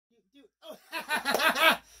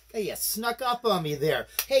Hey, you snuck up on me there.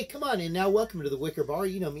 Hey, come on in now. Welcome to the Wicker Bar.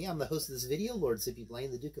 You know me. I'm the host of this video, Lord Sippy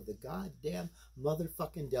Blaine, the Duke of the goddamn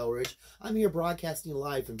motherfucking Delridge. I'm here broadcasting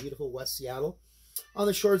live from beautiful West Seattle on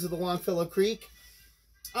the shores of the Longfellow Creek.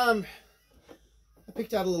 I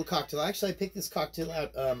picked out a little cocktail. Actually, I picked this cocktail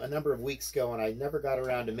out a number of weeks ago, and I never got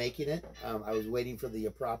around to making it. I was waiting for the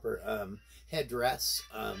proper headdress.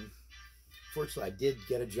 Fortunately, I did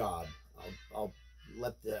get a job. I'll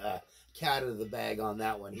let the cat out of the bag on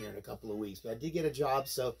that one here in a couple of weeks, but I did get a job,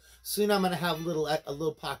 so soon I'm going to have a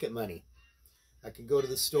little pocket money. I could go to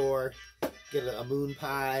the store, get a moon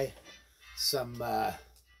pie, some what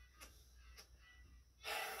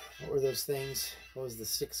were those things? What was the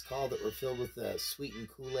sticks called that were filled with sweetened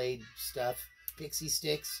Kool-Aid stuff? Pixie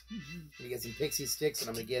sticks. I'm gonna get some pixie sticks, and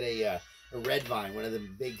I'm gonna get a red vine, one of the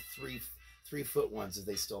big three foot ones that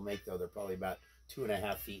they still make, though they're probably about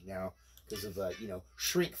 2.5 feet now because of you know,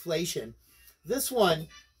 shrinkflation. This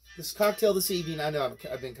cocktail this evening, I know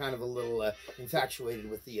I've been kind of a little infatuated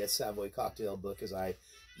with the Savoy cocktail book, as I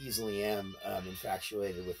easily am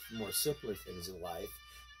infatuated with more simpler things in life,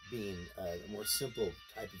 being a more simple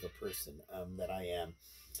type of a person that I am.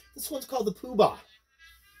 This one's called the POO BAH.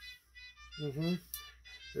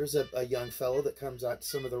 There's a young fellow that comes out to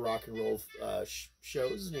some of the rock and roll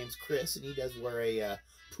shows. His name's Chris, and he does wear a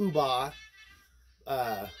POO BAH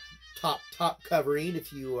top covering.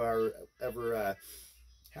 If you are ever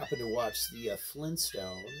happen to watch the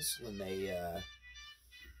Flintstones, when they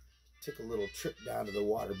took a little trip down to the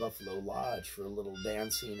Waterbuffalo Lodge for a little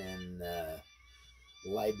dancing and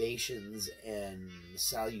libations and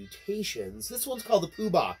salutations. This one's called the POO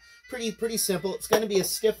BAH. Pretty simple. It's going to be a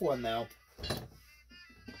stiff one, though.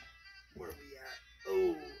 Where are we at?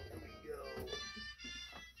 Oh, here we go.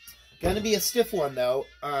 Going to be a stiff one, though,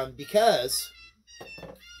 because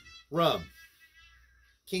rum.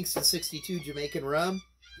 Kingston 62 Jamaican rum.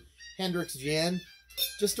 Hendrick's gin.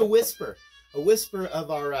 Just a whisper. A whisper of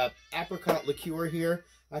our apricot liqueur here.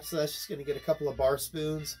 Actually, that's just going to get a couple of bar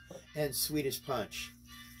spoons and Swedish punch.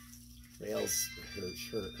 Rails,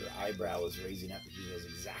 her eyebrow is raising up. She knows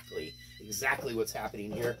exactly what's happening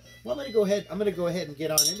here. Well, I'm going to go ahead and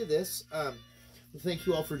get on into this. Thank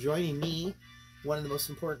you all for joining me, one of the most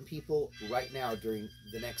important people right now during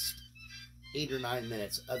the next 8 or 9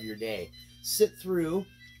 minutes of your day. Sit through.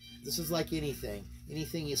 This is like anything.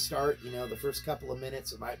 Anything you start, you know, the first couple of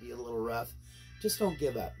minutes, it might be a little rough. Just don't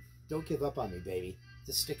give up. Don't give up on me, baby.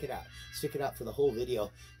 Just stick it out. Stick it out for the whole video.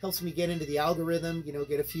 Helps me get into the algorithm, you know,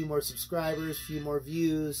 get a few more subscribers, a few more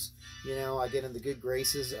views. You know, I get in the good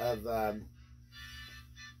graces of,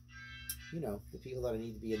 you know, the people that I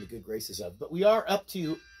need to be in the good graces of. But we are up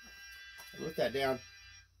to, I wrote that down,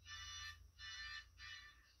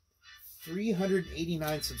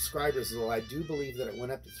 389 subscribers, although I do believe that it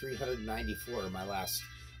went up to 394 in my last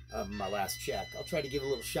check. I'll try to give a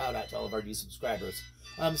little shout out to all of our new subscribers.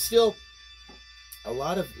 Still a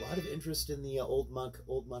lot of interest in the old monk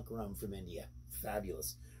rum from India.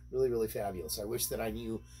 Fabulous. Really fabulous. I wish that I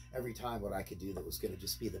knew every time what I could do that was going to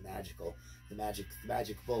just be the magic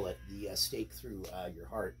bullet, the stake through your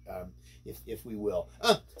heart, if we will.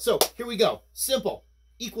 So here we go. Simple.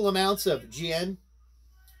 Equal amounts of gin,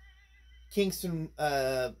 Kingston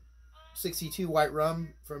 62 white rum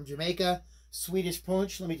from Jamaica, Swedish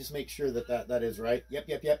punch. Let me just make sure that is right. Yep.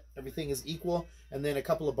 Everything is equal. And then a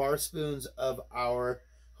couple of bar spoons of our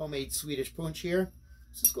homemade Swedish punch here.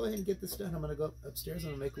 Let's just go ahead and get this done. I'm going to go upstairs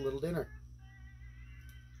and make a little dinner.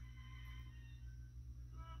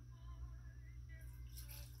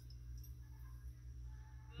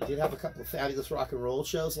 We did have a couple of fabulous rock and roll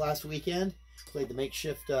shows last weekend. Played the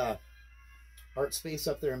makeshift art space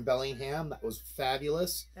up there in Bellingham. That was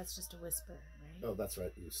fabulous. That's just a whisper, right? Oh, that's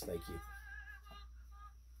right, Goose. Thank you.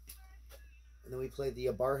 And then we played the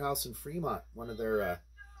Bar House in Fremont, one of their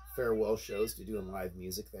farewell shows to doing live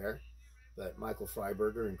music there. But Michael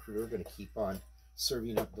Freiberger and crew are going to keep on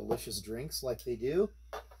serving up delicious drinks like they do.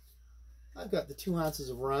 I've got the 2 ounces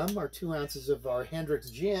of rum, our 2 ounces of our Hendrick's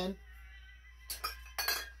gin.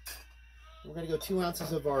 We're going to go 2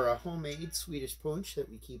 ounces of our homemade Swedish punch that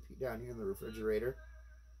we keep down here in the refrigerator.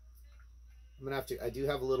 I'm going to have to, I do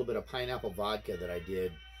have a little bit of pineapple vodka that I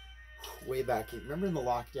did way back. Remember in the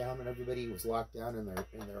lockdown when everybody was locked down in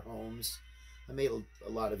their homes? I made a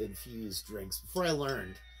lot of infused drinks before I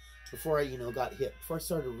learned, before I, you know, got hip, before I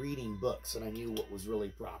started reading books and I knew what was really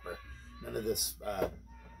proper. None of this,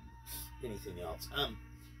 anything else. A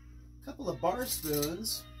couple of bar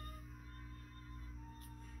spoons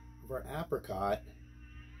of our apricot.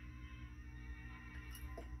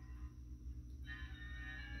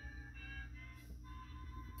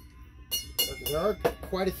 There are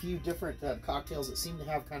quite a few different cocktails that seem to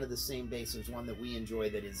have kind of the same base. There's one that we enjoy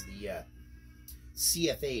that is the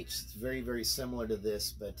CFH. It's very, very similar to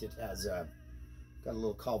this, but it has got a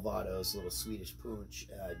little Calvados, a little Swedish punch,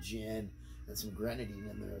 gin, and some grenadine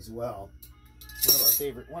in there as well.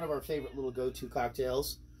 One of our favorite little go-to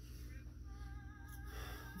cocktails.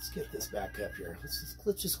 Let's get this back up here.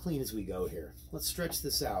 Let's just clean as we go here. Let's stretch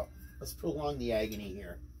this out. Let's prolong the agony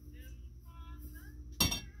here.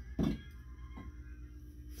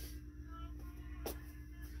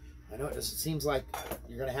 I know it seems like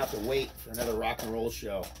you're going to have to wait for another rock and roll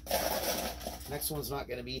show. Next one's not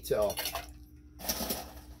going to be till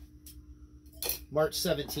March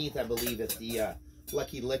 17th, I believe, at the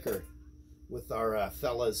Lucky Liquor with our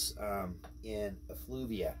fellas in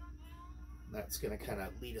Effluvia. That's going to kind of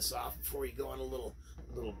lead us off before we go on a little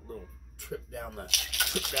trip down the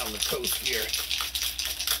coast here.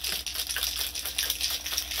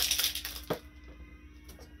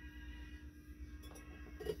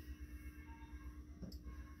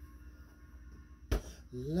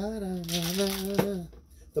 La la la la.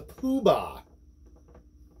 The POO BAH.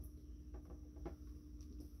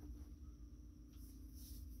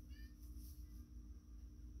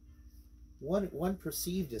 One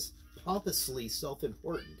perceived as pompously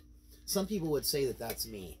self-important. Some people would say that that's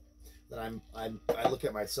me. That I look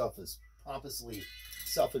at myself as pompously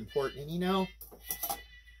self-important, and you know,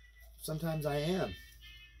 sometimes I am,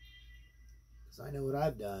 because I know what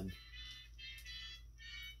I've done.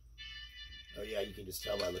 Oh yeah, you can just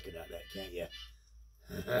tell by looking at that, can't you?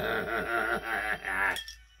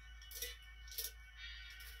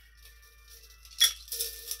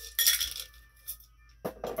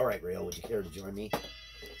 All right, Rail, would you care to join me?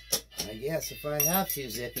 I guess if I have to,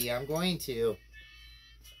 Zippy, I'm going to.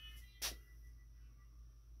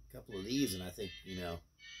 A couple of these, and I think, you know,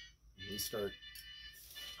 we start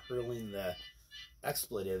hurling the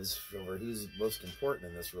expletives over who's most important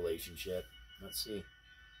in this relationship. Let's see.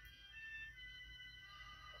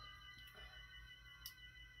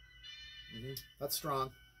 That's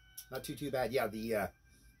strong. Not too bad. Yeah,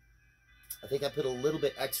 I think I put a little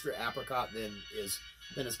bit extra apricot than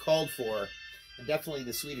is called for, and definitely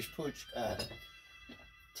the Swedish punch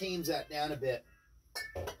tames that down a bit.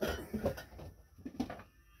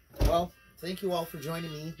 Well, thank you all for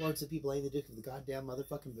joining me, Lords of People, the Duke of the goddamn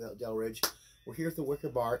motherfucking Delridge. We're here at the Wicker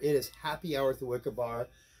Bar. It is happy hour at the Wicker Bar.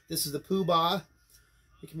 This is the POO BAH.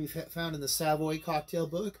 It can be found in the Savoy cocktail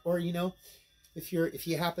book, or you know, if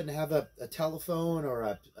you happen to have a telephone or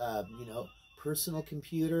a you know, personal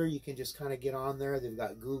computer, you can just kind of get on there. They've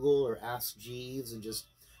got Google or Ask Jeeves and just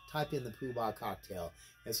type in the POO BAH cocktail.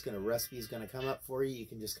 Recipe is gonna come up for you. You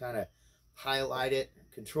can just kind of highlight it,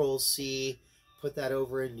 Control C, put that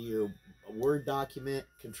over into your Word document,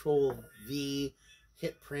 Control V,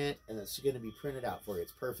 hit print, and it's going to be printed out for you.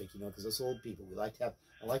 It's perfect, you know, because us old people, I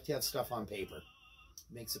like to have stuff on paper.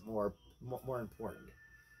 It makes it more important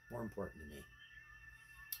to me.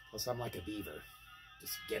 Plus, I'm like a beaver.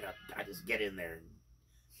 I just get in there and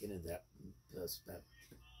get into that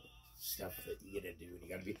stuff that you get into when you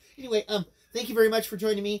gotta be. Anyway, thank you very much for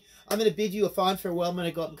joining me. I'm gonna bid you a fond farewell. I'm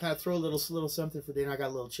gonna go up and kind of throw a little something for dinner. I got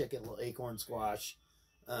a little chicken, a little acorn squash.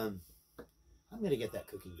 I'm gonna get that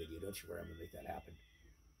cooking video. Don't you worry, I'm gonna make that happen.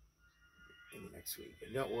 Maybe next week.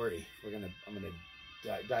 But don't worry, I'm gonna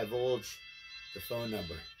divulge the phone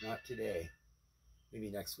number. Not today. Maybe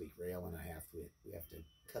next week. Rail and we have to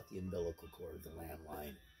cut the umbilical cord of the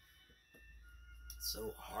landline. It's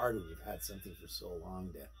so hard when you've had something for so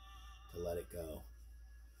long to let it go.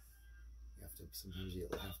 Sometimes you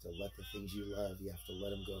have to let the things you love, you have to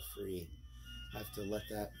let them go free. I have to let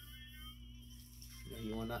that, you know,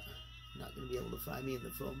 you're not going to be able to find me in the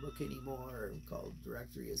phone book anymore or call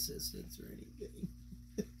directory assistance or anything.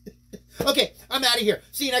 Okay, I'm out of here.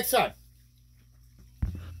 See you next time.